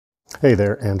Hey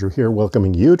there, Andrew here,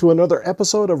 welcoming you to another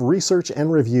episode of Research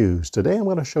and Reviews. Today I'm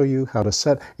going to show you how to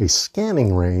set a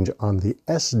scanning range on the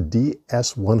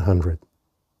SDS100.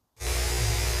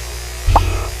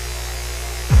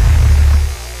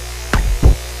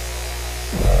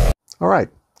 Alright,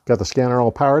 got the scanner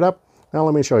all powered up. Now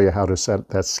let me show you how to set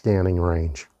that scanning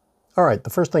range. Alright, the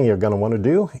first thing you're going to want to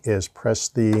do is press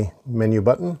the menu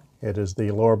button. It is the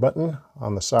lower button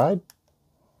on the side.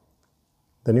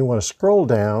 Then you want to scroll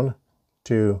down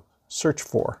to search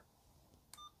for.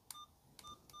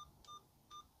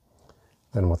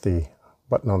 Then with the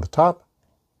button on the top,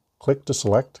 click to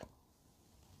select.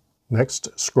 Next,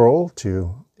 scroll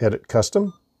to Edit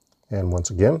Custom, and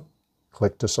once again,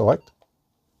 click to select.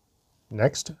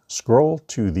 Next, scroll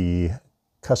to the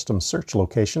custom search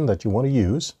location that you want to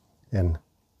use, and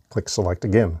click Select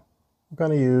again. I'm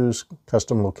going to use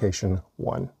Custom Location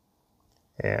 1,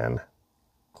 and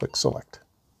click Select.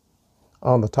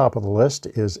 On the top of the list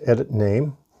is Edit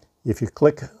Name. If you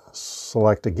click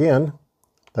Select again,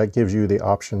 that gives you the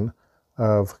option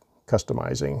of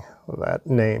customizing that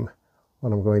name.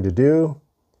 What I'm going to do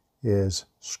is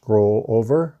scroll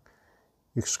over.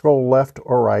 You scroll left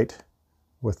or right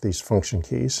with these function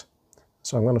keys.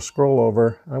 So I'm going to scroll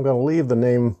over. I'm going to leave the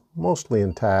name mostly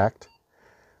intact.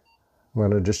 I'm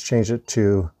going to just change it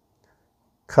to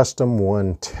Custom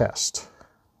 1 Test.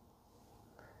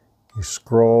 You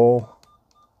scroll,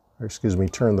 or excuse me,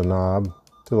 turn the knob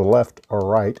to the left or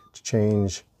right to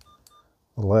change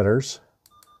the letters.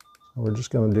 So we're just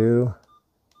going to do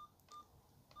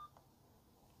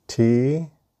T,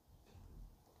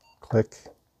 click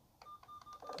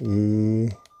E,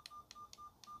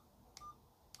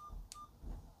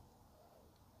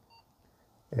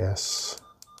 S,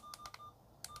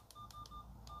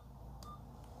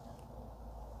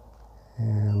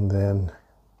 and then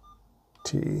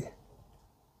T.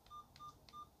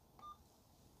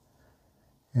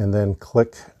 And then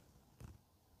click,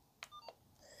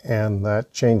 and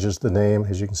that changes the name,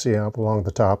 as you can see up along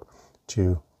the top,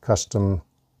 to Custom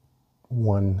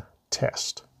 1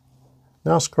 Test.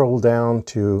 Now scroll down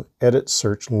to Edit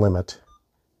Search Limit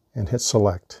and hit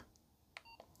Select.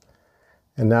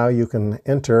 And now you can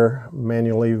enter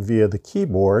manually via the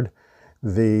keyboard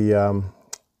the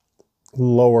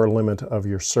lower limit of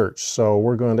your search. So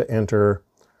we're going to enter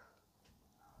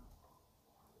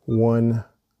 140.0.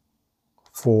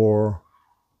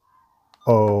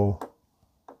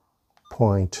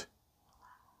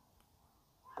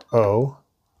 I'm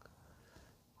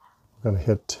going to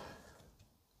hit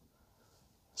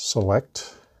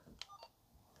Select,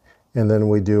 and then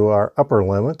we do our upper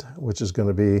limit, which is going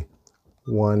to be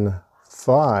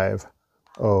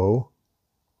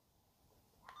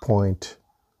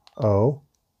 150.0,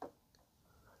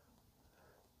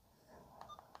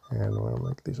 and we're going to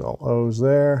make these all O's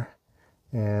there,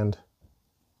 and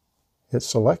hit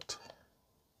Select.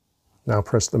 Now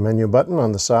press the menu button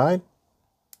on the side,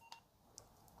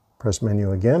 press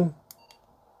menu again,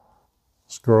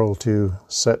 scroll to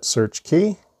Set Search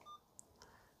Key,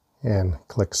 and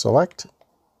click Select.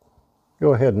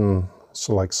 Go ahead and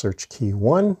select Search Key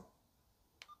 1,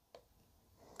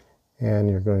 and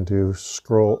you're going to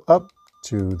scroll up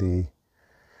to the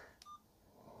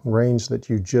range that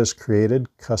you just created,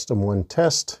 Custom 1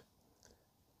 Test,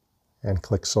 and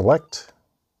click Select.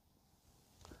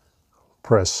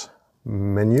 Press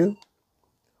Menu,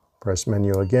 press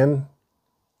Menu again,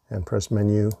 and press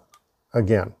Menu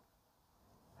again.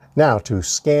 Now to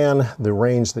scan the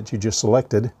range that you just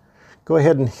selected, go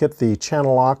ahead and hit the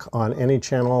channel lock on any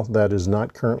channel that is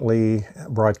not currently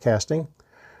broadcasting.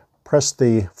 Press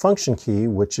the function key,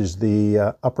 which is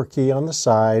the upper key on the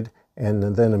side,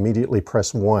 and then immediately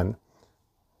press 1.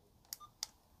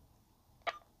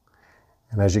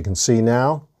 And as you can see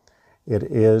now, it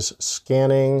is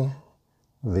scanning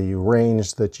the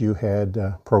range that you had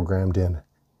programmed in.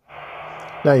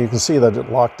 Now you can see that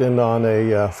it locked in on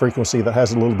a frequency that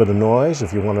has a little bit of noise.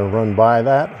 If you want to run by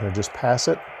that or just pass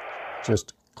it,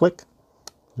 just click,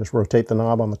 just rotate the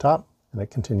knob on the top, and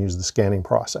it continues the scanning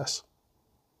process.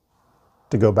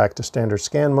 To go back to standard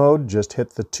scan mode, just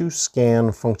hit the to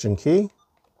scan function key,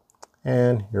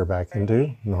 and you're back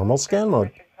into normal scan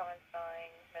mode.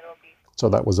 So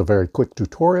that was a very quick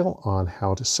tutorial on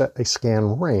how to set a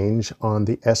scan range on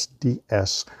the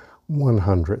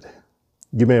SDS100.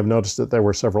 You may have noticed that there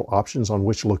were several options on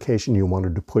which location you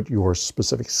wanted to put your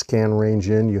specific scan range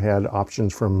in. You had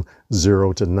options from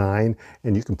 0 to 9,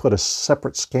 and you can put a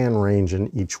separate scan range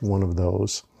in each one of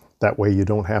those. That way you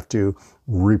don't have to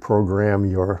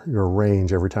reprogram your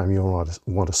range every time you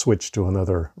want to switch to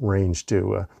another range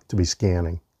to be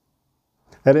scanning.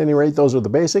 At any rate, those are the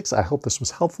basics. I hope this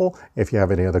was helpful. If you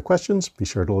have any other questions, be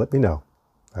sure to let me know.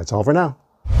 That's all for now.